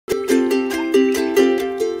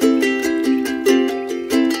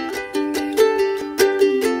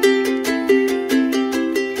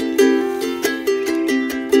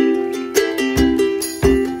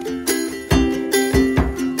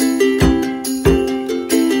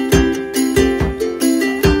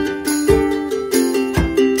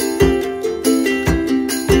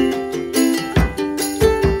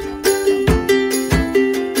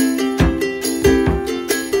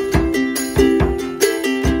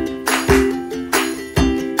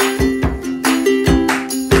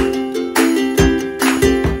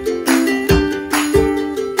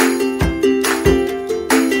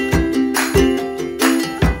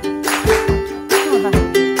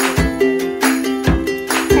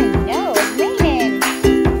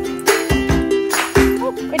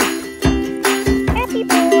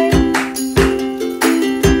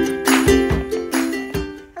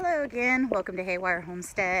Welcome to Haywire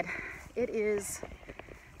Homestead. It is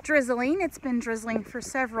drizzling. It's been drizzling for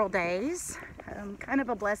several days. Kind of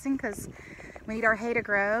a blessing because we need our hay to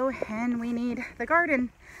grow and we need the garden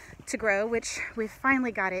to grow, which we've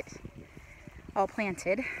finally got it all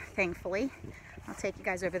planted, thankfully. I'll take you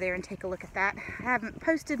guys over there and take a look at that. I haven't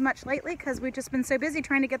posted much lately because we've just been so busy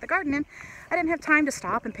trying to get the garden in. I didn't have time to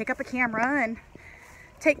stop and pick up a camera and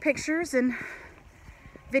take pictures and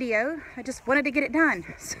video. I just wanted to get it done.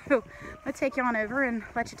 So I'll take you on over and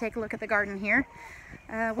let you take a look at the garden here.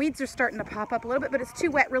 Weeds are starting to pop up a little bit, but it's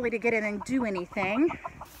too wet really to get in and do anything.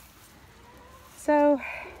 So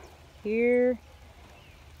here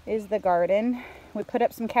is the garden. We put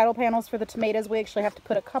up some cattle panels for the tomatoes. We actually have to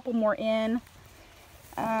put a couple more in.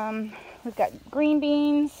 We've got green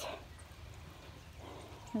beans.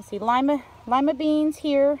 Let's see, lima beans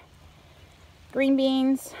here, green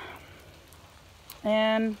beans,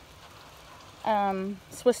 and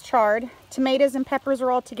Swiss chard. Tomatoes and peppers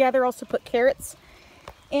are all together. Also put carrots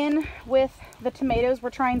in with the tomatoes.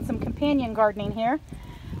 We're trying some companion gardening here.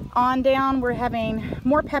 On down, we're having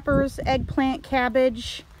more peppers, eggplant,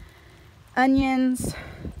 cabbage, onions,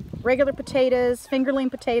 regular potatoes,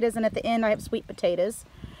 fingerling potatoes, and at the end I have sweet potatoes.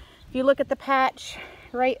 If you look at the patch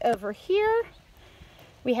right over here,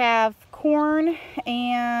 we have corn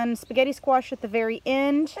and spaghetti squash at the very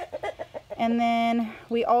end. And then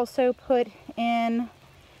we also put in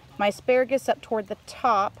my asparagus up toward the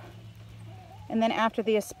top. And then after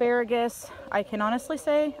the asparagus, I can honestly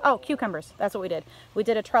say, oh, cucumbers. That's what we did. We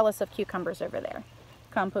did a trellis of cucumbers over there.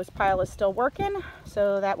 Compost pile is still working,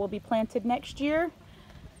 so that will be planted next year.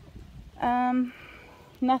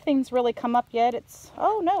 Nothing's really come up yet. It's,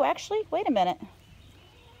 oh no, actually, wait a minute.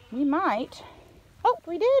 We might. Oh,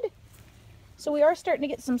 we did. So we are starting to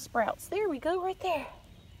get some sprouts. There we go, right there.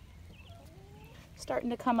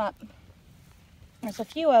 Starting to come up. There's a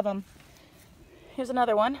few of them. Here's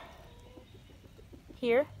another one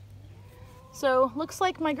here. So looks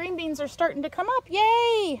like my green beans are starting to come up.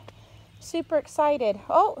 Yay! Super excited.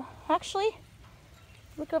 Oh, actually,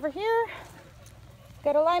 look over here.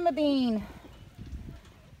 Got a lima bean.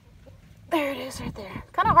 There it is right there.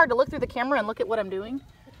 Kind of hard to look through the camera and look at what I'm doing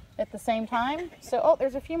at the same time. So, oh,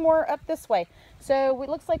 there's a few more up this way. So it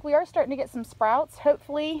looks like we are starting to get some sprouts.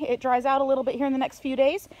 Hopefully it dries out a little bit here in the next few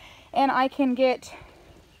days and I can get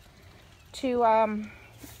to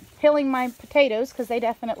peeling my potatoes because they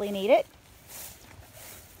definitely need it.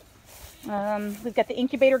 We've got the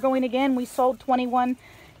incubator going again. We sold 21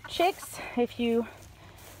 chicks if you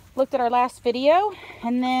looked at our last video,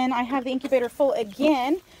 and then I have the incubator full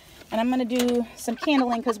again, and I'm going to do some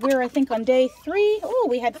candling because we're, I think, on day 3. Oh,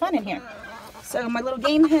 we had fun in here. So my little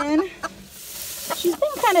game hen, she's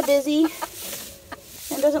been kind of busy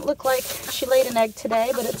and doesn't look like she laid an egg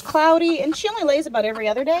today, but it's cloudy and she only lays about every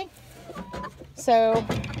other day. So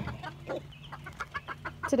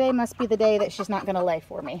today must be the day that she's not going to lay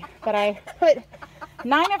for me. But I put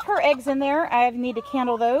 9 of her eggs in there. I need to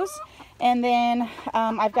candle those. And then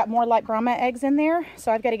I've got more light Brahma eggs in there.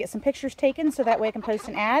 So I've got to get some pictures taken so that way I can post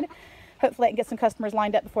an ad. Hopefully I can get some customers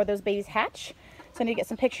lined up before those babies hatch. So I need to get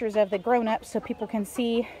some pictures of the grown-ups so people can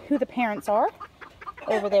see who the parents are.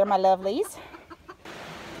 Over there, my lovelies.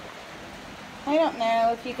 I don't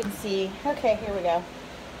know if you can see. Okay, here we go.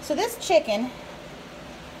 So this chicken,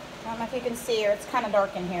 I don't know if you can see her, it's kind of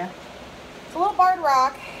dark in here. It's a little barred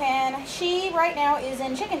rock, and she right now is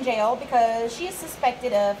in chicken jail because she is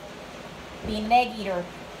suspected of being an egg eater.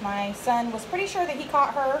 My son was pretty sure that he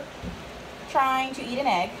caught her trying to eat an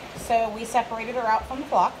egg, so we separated her out from the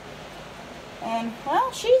flock. And,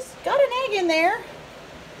 well, she's got an egg in there,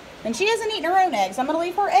 and she hasn't eaten her own eggs. I'm going to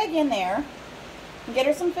leave her egg in there and get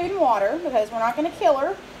her some food and water because we're not going to kill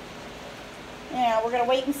her. Yeah, we're going to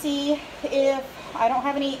wait and see if I don't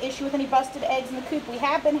have any issue with any busted eggs in the coop. We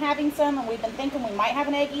have been having some, and we've been thinking we might have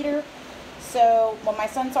an egg eater. So when my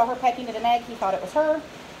son saw her pecking at an egg, he thought it was her.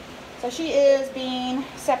 So she is being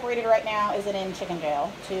separated right now, is in chicken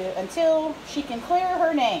jail until she can clear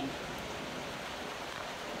her name.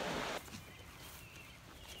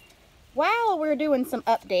 While we're doing some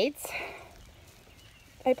updates,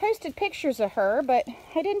 I posted pictures of her, but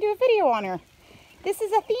I didn't do a video on her. This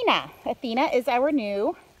is Athena. Athena is our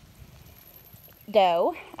new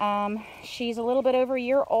doe. She's a little bit over a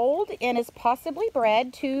year old and is possibly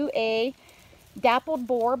bred to a dappled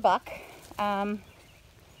boar buck.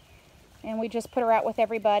 And we just put her out with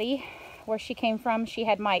everybody. Where she came from, she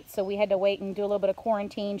had mites, so we had to wait and do a little bit of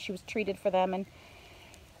quarantine. She was treated for them, and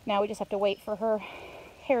now we just have to wait for her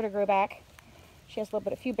hair to grow back. She has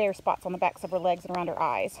a few bare spots on the backs of her legs and around her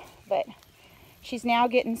eyes, but She's now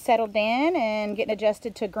getting settled in and getting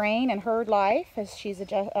adjusted to grain and herd life as she's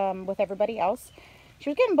with everybody else. She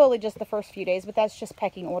was getting bullied just the first few days, but that's just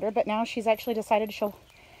pecking order. But now she's actually decided she'll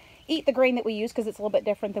eat the grain that we use because it's a little bit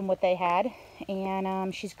different than what they had.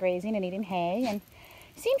 And she's grazing and eating hay and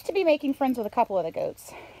seems to be making friends with a couple of the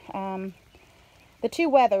goats. The two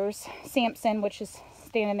Weathers, Samson, which is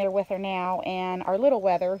standing there with her now, and our little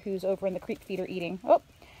Weather, who's over in the creek feeder eating. Oh,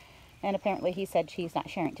 and apparently he said she's not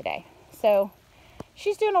sharing today. So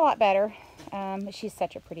she's doing a lot better. She's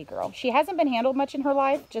such a pretty girl. She hasn't been handled much in her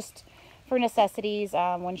life, just for necessities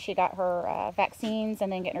when she got her vaccines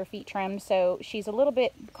and then getting her feet trimmed. So she's a little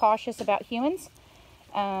bit cautious about humans.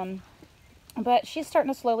 But she's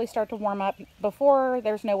starting to slowly start to warm up. Before,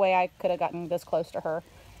 there's no way I could have gotten this close to her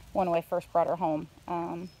when I first brought her home.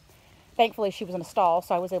 Thankfully, she was in a stall,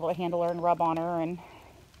 so I was able to handle her and rub on her and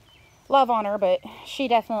love on her, but she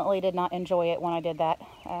definitely did not enjoy it when I did that.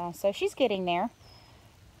 So she's getting there.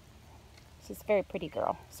 She's a very pretty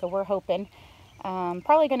girl. So we're hoping.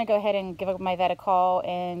 Probably going to go ahead and give my vet a call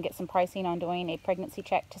and get some pricing on doing a pregnancy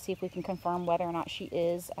check to see if we can confirm whether or not she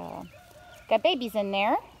is. Got babies in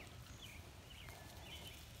there.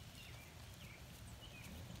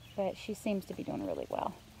 But she seems to be doing really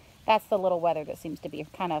well. That's the little Weather that seems to be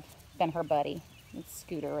kind of been her buddy. It's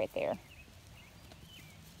Scooter right there.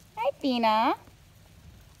 Hi, Fina.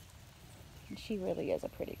 And she really is a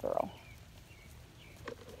pretty girl.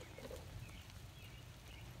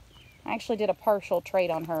 I actually did a partial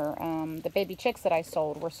trade on her. The baby chicks that I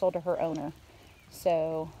sold were sold to her owner.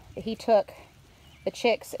 So he took the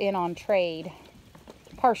chicks in on trade,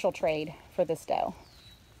 partial trade for this doe.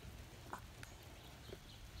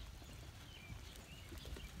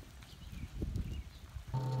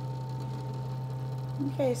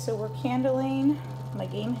 Okay, so we're candling my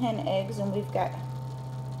game hen eggs, and we've got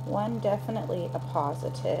one definitely a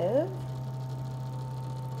positive.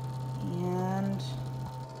 And,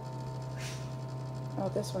 oh,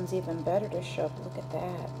 this one's even better to show up. Look at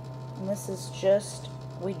that. And this is just,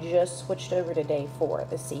 we just switched over to day 4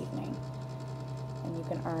 this evening. And you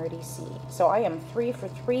can already see. So I am 3 for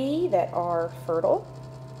 3 that are fertile.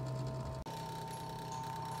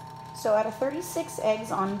 So out of 36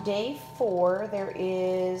 eggs on day 4, there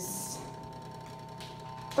is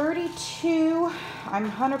 32, I'm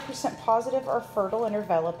 100% positive, are fertile and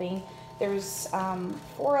developing. There's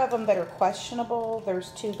 4 of them that are questionable. There's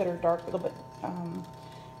 2 that are dark, a little bit, I'm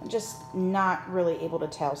just not really able to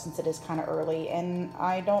tell since it is kind of early. And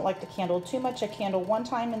I don't like to candle too much. I candle one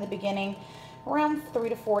time in the beginning, around 3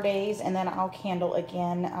 to 4 days, and then I'll candle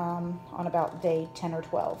again on about day 10 or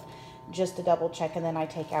 12. Just to double check, and then I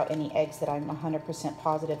take out any eggs that I'm 100%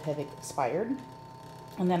 positive have expired,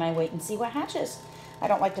 and then I wait and see what hatches. I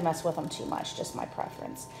don't like to mess with them too much, just my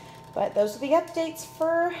preference. But those are the updates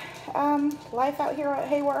for life out here at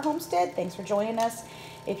Haywire Homestead. Thanks for joining us.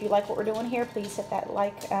 If you like what we're doing here, please hit that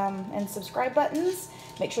like and subscribe buttons.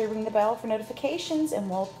 Make sure you ring the bell for notifications, and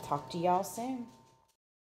we'll talk to y'all soon.